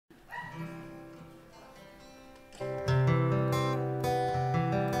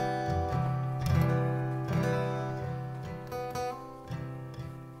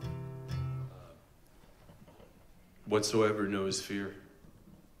Whatsoever knows fear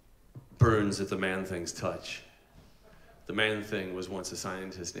burns at the man-thing's touch. The man-thing was once a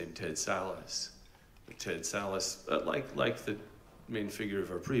scientist named Ted Sallis. Ted Sallis, like the main figure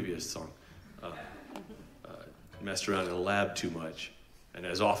of our previous song, messed around in a lab too much. And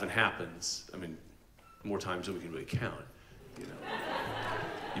as often happens, I mean, more times than we can really count, you know.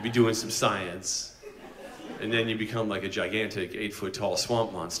 You'd be doing some science, and then you become like a gigantic 8-foot-tall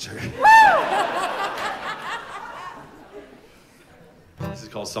swamp monster. This is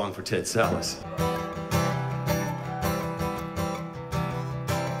called Song for Ted Sallis.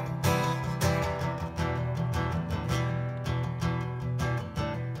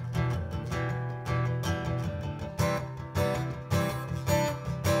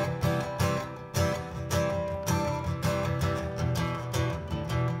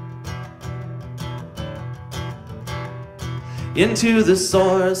 Into the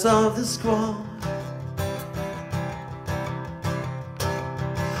source of the squall,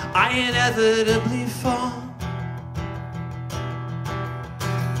 I inevitably fall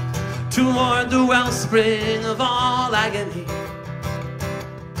toward the wellspring of all agony,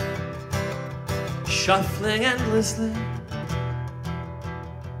 shuffling endlessly.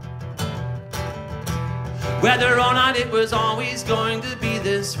 Whether or not it was always going to be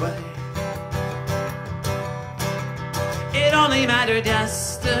this way, it only mattered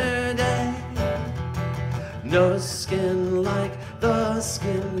yesterday. No skin like the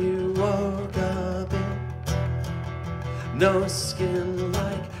skin you woke up in. No skin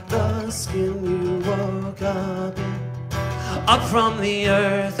like the skin you woke up in. Up from the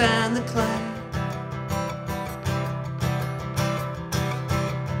earth and the clay,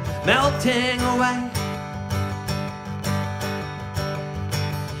 melting away.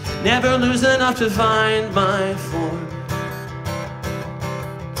 Never lose enough to find my form.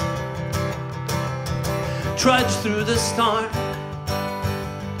 Trudge through the storm,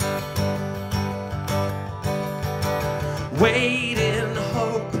 wait in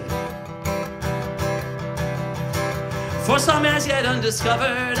hope for some as yet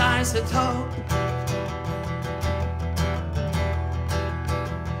undiscovered isotope.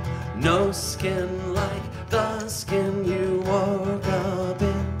 No skin like the skin you woke up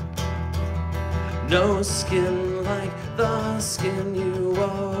in. No skin like the skin you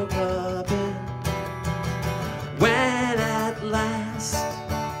woke up in. When at last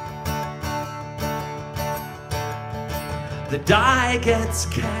the die gets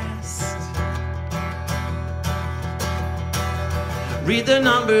cast, read the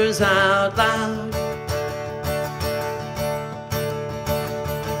numbers out loud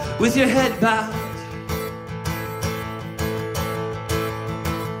with your head bowed.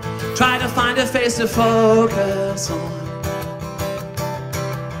 Try to find a face to focus on,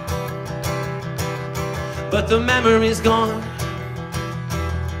 but the memory's gone.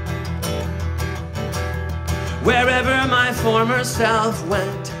 Wherever my former self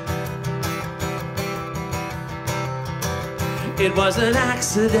went, it was an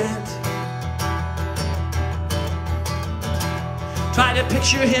accident. Try to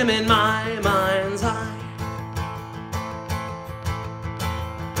picture him in my mind's eye.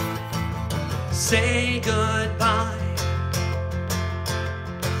 Say goodbye.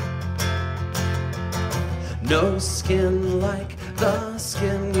 No skin like the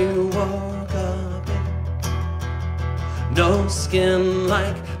skin you woke up in. No skin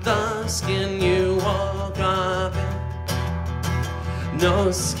like the skin you woke up in.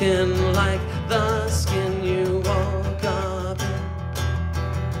 No skin like the skin you woke up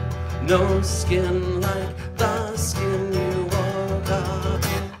in. No skin like the